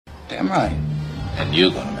Damn right. And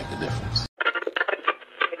you're gonna make the difference.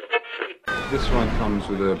 This one comes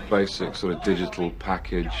with a basic sort of digital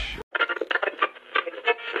package.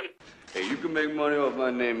 Hey, you can make money off my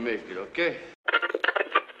name, make it, okay?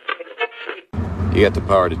 You got the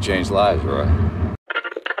power to change lives, Roy.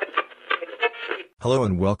 Hello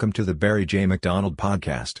and welcome to the Barry J. McDonald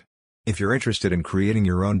Podcast. If you're interested in creating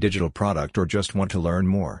your own digital product or just want to learn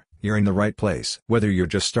more, you're in the right place. Whether you're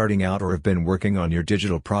just starting out or have been working on your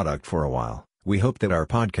digital product for a while, we hope that our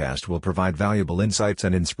podcast will provide valuable insights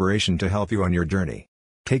and inspiration to help you on your journey.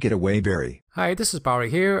 Take it away, Barry. Hi, this is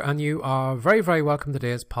Barry here, and you are very, very welcome to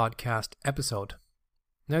today's podcast episode.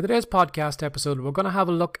 Now, today's podcast episode, we're going to have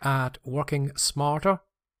a look at working smarter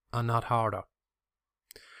and not harder.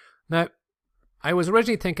 Now, I was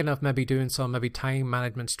originally thinking of maybe doing some time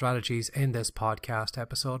management strategies in this podcast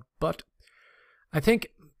episode, but I think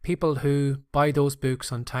people who buy those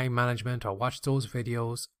books on time management or watch those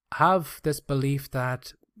videos have this belief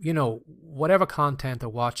that, whatever content they're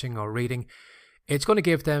watching or reading, it's going to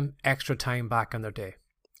give them extra time back in their day,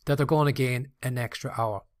 that they're going to gain an extra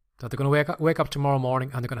hour, that they're going to wake up tomorrow morning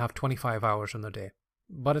and they're going to have 25 hours in their day.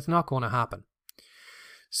 But it's not going to happen.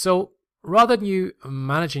 So rather than you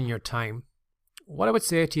managing your time, what I would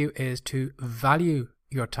say to you is to value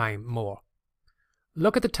your time more.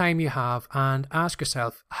 Look at the time you have and ask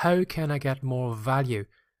yourself, how can I get more value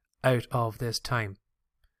out of this time?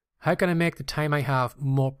 How can I make the time I have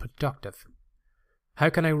more productive? How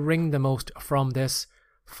can I wring the most from this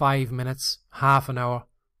 5 minutes, half an hour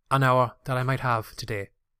that I might have today?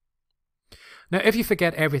 Now, if you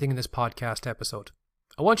forget everything in this podcast episode,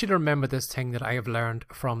 I want you to remember this thing that I have learned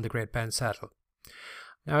from the great Ben Settle.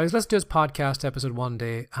 Now, I was listening to his podcast episode one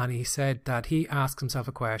day, and he said that he asked himself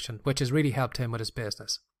a question which has really helped him with his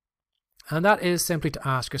business. And that is simply to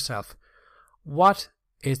ask yourself, what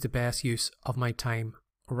is the best use of my time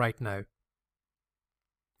right now?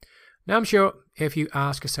 Now, I'm sure if you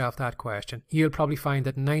ask yourself that question, you'll probably find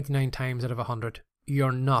that 99 times out of 100,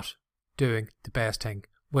 you're not doing the best thing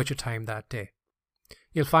with your time that day.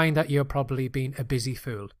 You'll find that you're probably being a busy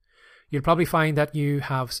fool. You'll probably find that you're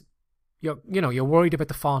worried about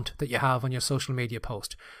the font that you have on your social media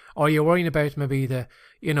post, or you're worrying about maybe the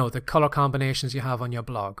color combinations you have on your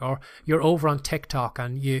blog, or you're over on TikTok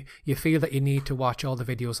and you feel that you need to watch all the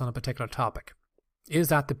videos on a particular topic. Is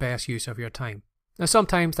that the best use of your time? Now,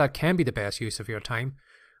 sometimes that can be the best use of your time,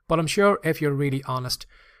 but I'm sure if you're really honest,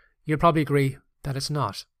 you'll probably agree that it's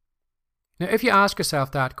not. Now, if you ask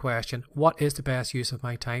yourself that question, what is the best use of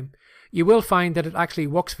my time? You will find that it actually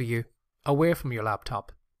works for you away from your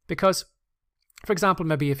laptop. Because, for example,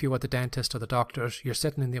 maybe if you're at the dentist or the doctors, you're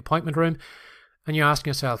sitting in the appointment room and you're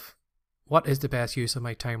asking yourself, what is the best use of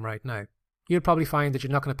my time right now? You'll probably find that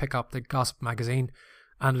you're not going to pick up the gossip magazine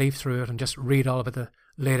and leaf through it and just read all about the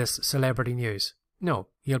latest celebrity news. No,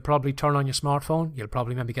 you'll probably turn on your smartphone, you'll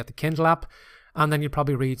probably maybe get the Kindle app, and then you'll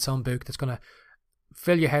probably read some book that's going to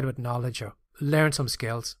fill your head with knowledge or learn some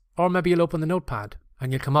skills. Or maybe you'll open the notepad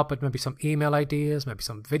and you'll come up with maybe some email ideas, maybe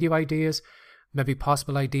some video ideas, maybe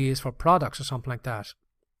possible ideas for products or something like that.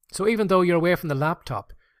 So even though you're away from the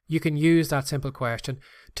laptop, you can use that simple question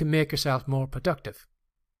to make yourself more productive.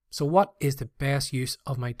 So what is the best use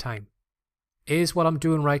of my time? Is what I'm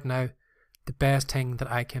doing right now the best thing that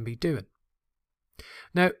I can be doing?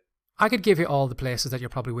 Now, I could give you all the places that you're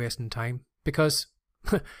probably wasting time, because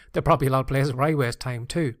there are probably a lot of places where I waste time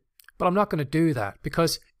too. But I'm not going to do that,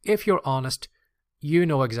 because if you're honest, you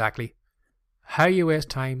know exactly how you waste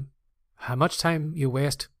time, how much time you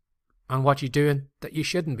waste, and what you're doing that you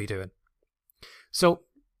shouldn't be doing. So,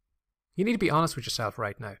 you need to be honest with yourself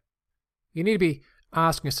right now. You need to be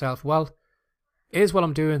asking yourself, well, is what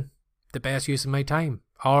I'm doing the best use of my time?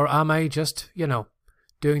 Or am I just,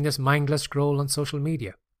 doing this mindless scroll on social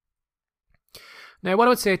media? Now, what I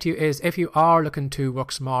would say to you is, if you are looking to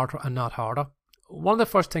work smarter and not harder, one of the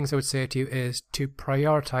first things I would say to you is to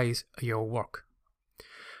prioritize your work.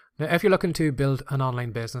 Now, if you're looking to build an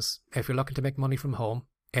online business, if you're looking to make money from home,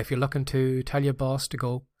 if you're looking to tell your boss to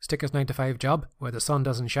go stick his 9-to-5 job where the sun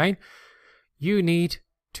doesn't shine, you need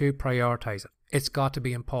to prioritize it. It's got to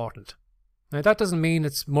be important. Now, that doesn't mean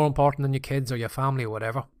it's more important than your kids or your family or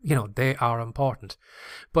whatever. They are important.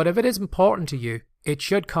 But if it is important to you, it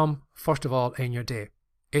should come first of all in your day.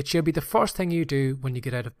 It should be the first thing you do when you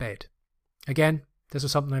get out of bed. Again, this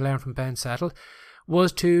was something I learned from Ben Settle,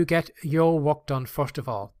 was to get your work done first of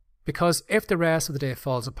all. Because if the rest of the day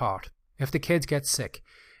falls apart, if the kids get sick,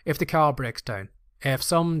 if the car breaks down, if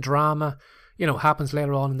some drama, happens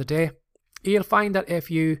later on in the day, you'll find that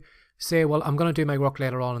if you say, well, I'm going to do my work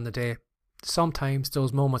later on in the day, sometimes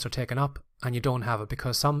those moments are taken up and you don't have it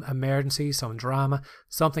because some emergency, some drama,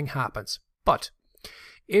 something happens. But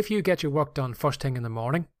if you get your work done first thing in the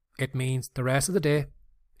morning, it means the rest of the day,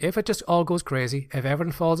 if it just all goes crazy, if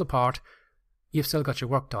everything falls apart, you've still got your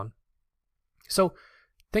work done. So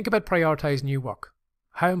think about prioritizing your work.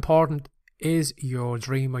 How important is your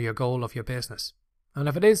dream or your goal of your business? And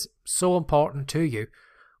if it is so important to you,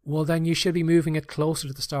 well, then you should be moving it closer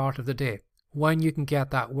to the start of the day, when you can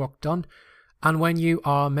get that work done and when you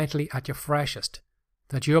are mentally at your freshest,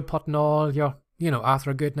 that you're putting all your, after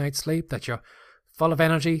a good night's sleep, that you're full of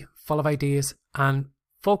energy, full of ideas, and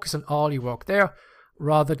focusing all your work there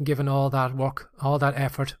rather than giving all that work, all that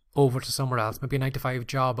effort over to somewhere else, maybe a 9-to-5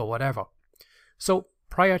 job or whatever. So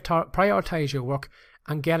prioritize your work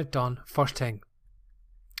and get it done first thing.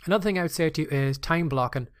 Another thing I would say to you is time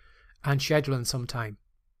blocking and scheduling some time.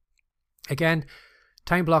 Again,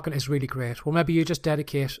 time blocking is really great. Well, maybe you just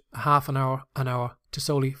dedicate half an hour to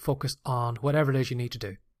solely focus on whatever it is you need to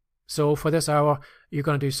do. So for this hour, you're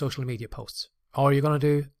going to do social media posts, or you're going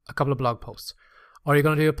to do a couple of blog posts, or you're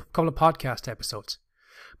going to do a couple of podcast episodes.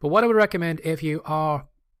 But what I would recommend if you are,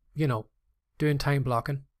 doing time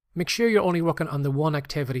blocking, make sure you're only working on the one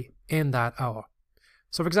activity in that hour.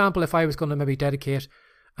 So for example, if I was going to maybe dedicate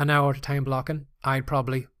an hour to time blocking, I'd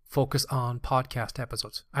probably focus on podcast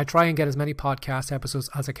episodes. I try and get as many podcast episodes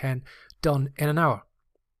as I can done in an hour.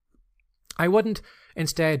 I wouldn't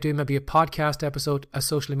instead do maybe a podcast episode, a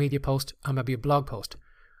social media post, and maybe a blog post.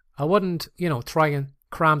 I wouldn't, try and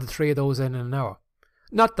cram the three of those in an hour.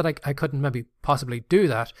 Not that I couldn't maybe possibly do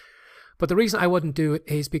that, but the reason I wouldn't do it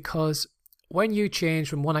is because when you change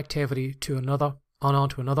from one activity to another, on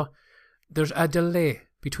to another, there's a delay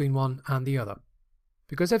between one and the other.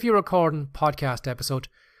 Because if you're recording podcast episode,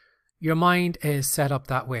 your mind is set up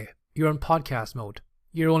that way. You're in podcast mode.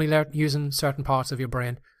 You're only using certain parts of your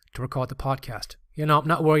brain to record the podcast. I'm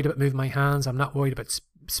not worried about moving my hands. I'm not worried about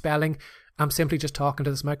spelling. I'm simply just talking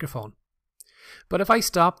to this microphone. But if I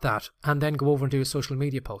stop that and then go over and do a social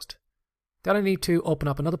media post, then I need to open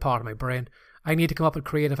up another part of my brain. I need to come up with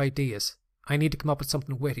creative ideas. I need to come up with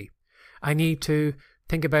something witty. I need to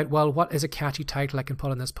think about, well, what is a catchy title I can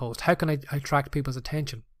put on this post? How can I attract people's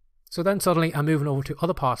attention? So then suddenly I'm moving over to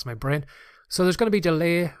other parts of my brain. So there's going to be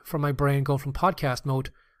delay from my brain going from podcast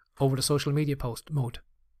mode over to social media post mode.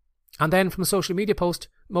 And then from social media post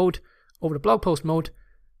mode over to blog post mode,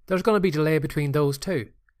 there's going to be delay between those two.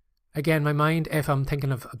 Again, my mind, if I'm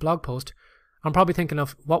thinking of a blog post, I'm probably thinking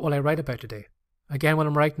of what will I write about today. Again, when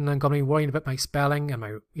I'm writing, I'm going to be worrying about my spelling and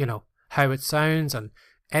my, how it sounds and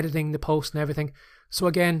editing the post and everything. So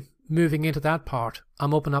again, moving into that part,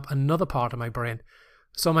 I'm opening up another part of my brain.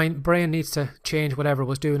 So my brain needs to change whatever it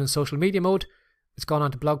was doing in social media mode. It's gone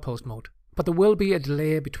on to blog post mode. But there will be a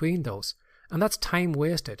delay between those. And that's time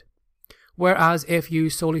wasted. Whereas if you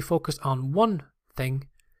solely focus on one thing,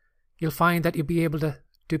 you'll find that you'll be able to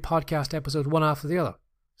do podcast episodes one after the other.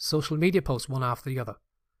 Social media posts one after the other.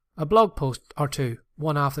 A blog post or two,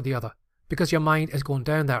 one after the other. Because your mind is going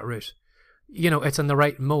down that route. It's in the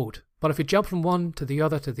right mode. But if you jump from one to the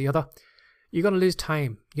other, you're going to lose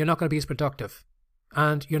time. You're not going to be as productive.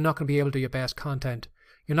 And you're not going to be able to do your best content.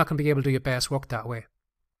 You're not going to be able to do your best work that way.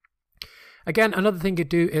 Again, another thing you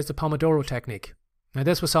do is the Pomodoro technique. Now,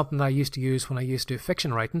 this was something that I used to use when I used to do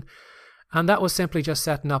fiction writing. And that was simply just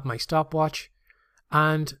setting up my stopwatch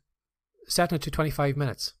and setting it to 25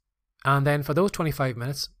 minutes. And then for those 25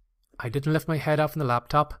 minutes, I didn't lift my head up from the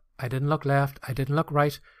laptop. I didn't look left. I didn't look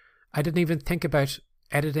right. I didn't even think about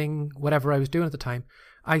editing whatever I was doing at the time.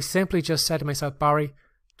 I simply just said to myself, Barry,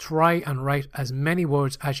 try and write as many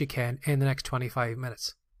words as you can in the next 25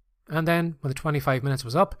 minutes. And then when the 25 minutes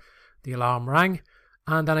was up, the alarm rang,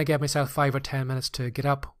 and then I gave myself 5 or 10 minutes to get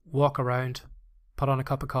up, walk around, put on a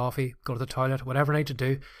cup of coffee, go to the toilet, whatever I need to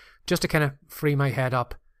do, just to kind of free my head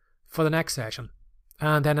up for the next session.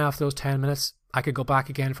 And then after those 10 minutes, I could go back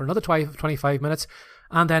again for another 25 minutes,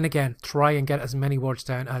 and then again, try and get as many words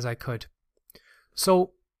down as I could.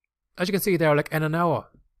 So, as you can see there, in an hour,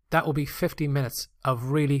 that will be 50 minutes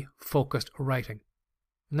of really focused writing.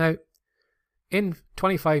 Now, in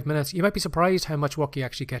 25 minutes, you might be surprised how much work you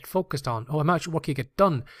actually get focused on, or how much work you get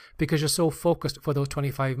done, because you're so focused for those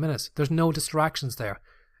 25 minutes. There's no distractions there.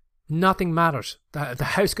 Nothing matters. The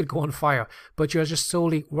house could go on fire, but you're just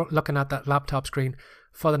solely looking at that laptop screen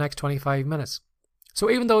for the next 25 minutes. So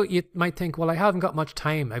even though you might think, well, I haven't got much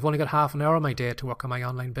time, I've only got half an hour of my day to work on my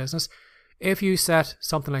online business, if you set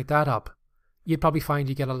something like that up, you'd probably find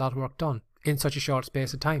you get a lot of work done in such a short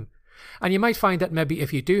space of time. And you might find that maybe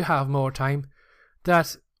if you do have more time,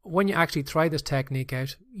 that when you actually try this technique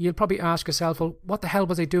out, you'll probably ask yourself, well, what the hell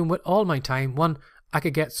was I doing with all my time when I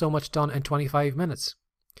could get so much done in 25 minutes?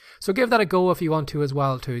 So give that a go if you want to as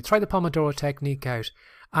well too. Try the Pomodoro technique out.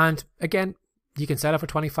 And again, you can set it for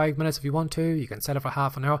 25 minutes if you want to. You can set it for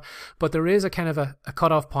half an hour. But there is a kind of a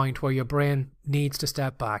cut-off point where your brain needs to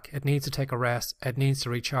step back. It needs to take a rest. It needs to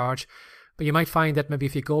recharge. But you might find that maybe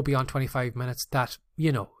if you go beyond 25 minutes that,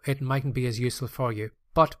 it mightn't be as useful for you.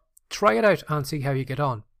 But try it out and see how you get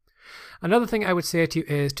on. Another thing I would say to you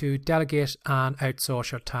is to delegate and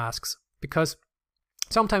outsource your tasks. Because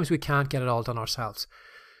sometimes we can't get it all done ourselves.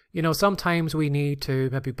 Sometimes we need to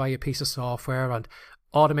maybe buy a piece of software and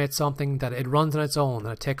automate something that it runs on its own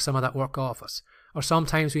and it takes some of that work off us. Or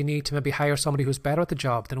sometimes we need to maybe hire somebody who's better at the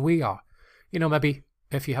job than we are. Maybe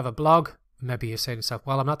if you have a blog, maybe you say to yourself,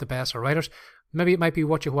 well, I'm not the best at writers. Maybe it might be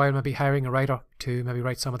worth your while maybe hiring a writer to maybe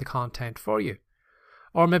write some of the content for you.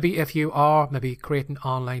 Or maybe if you are maybe creating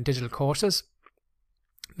online digital courses,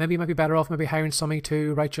 maybe you might be better off maybe hiring somebody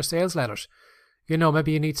to write your sales letters.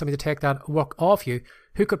 Maybe you need somebody to take that work off you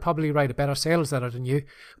who could probably write a better sales letter than you,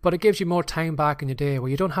 but it gives you more time back in your day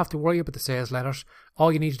where you don't have to worry about the sales letters.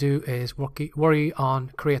 All you need to do is worry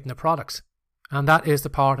on creating the products. And that is the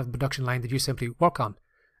part of the production line that you simply work on,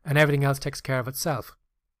 and everything else takes care of itself.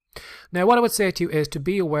 Now, what I would say to you is to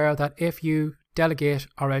be aware that if you delegate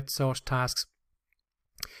or outsource tasks,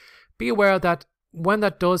 be aware that when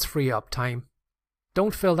that does free up time,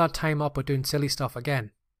 don't fill that time up with doing silly stuff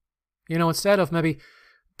again. Instead of maybe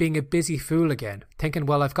being a busy fool again, thinking,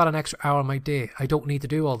 well, I've got an extra hour in my day, I don't need to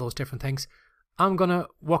do all those different things, I'm going to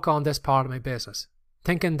work on this part of my business.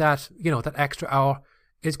 Thinking that, that extra hour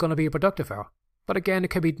is going to be a productive hour. But again, it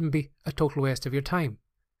could even be a total waste of your time.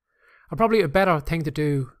 Or probably a better thing to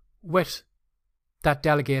do with that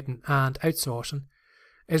delegating and outsourcing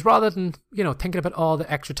is rather than, thinking about all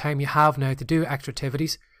the extra time you have now to do extra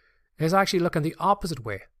activities, is actually looking the opposite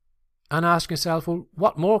way and asking yourself, well,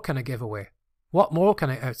 what more can I give away? What more can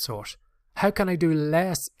I outsource? How can I do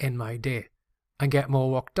less in my day and get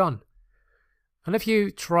more work done? And if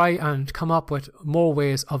you try and come up with more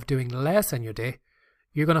ways of doing less in your day,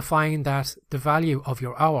 you're going to find that the value of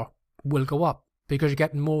your hour will go up because you're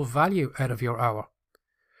getting more value out of your hour.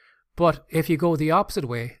 But if you go the opposite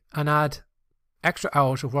way and add extra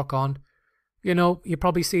hours of work on, you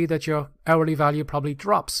probably see that your hourly value probably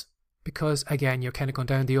drops because, again, you're kind of going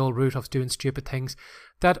down the old route of doing stupid things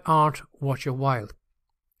that aren't worth your while.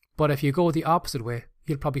 But if you go the opposite way,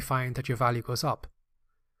 you'll probably find that your value goes up.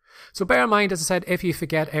 So bear in mind, as I said, if you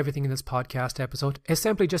forget everything in this podcast episode, is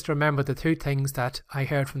simply just remember the two things that I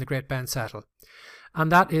heard from the great Ben Settle.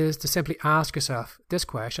 And that is to simply ask yourself this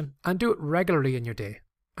question and do it regularly in your day.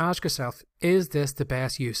 Ask yourself, is this the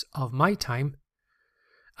best use of my time?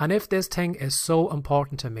 And if this thing is so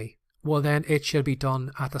important to me, well then it should be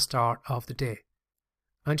done at the start of the day.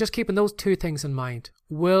 And just keeping those two things in mind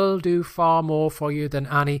will do far more for you than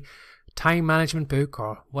any time management book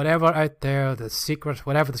or whatever out there, the secret,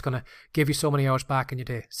 whatever that's going to give you so many hours back in your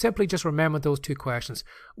day. Simply just remember those two questions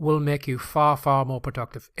will make you far, far more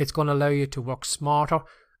productive. It's going to allow you to work smarter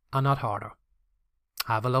and not harder.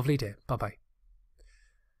 Have a lovely day. Bye-bye.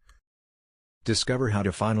 Discover how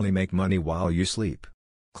to finally make money while you sleep.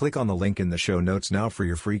 Click on the link in the show notes now for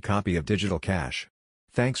your free copy of Digital Cash.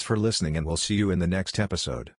 Thanks for listening and we'll see you in the next episode.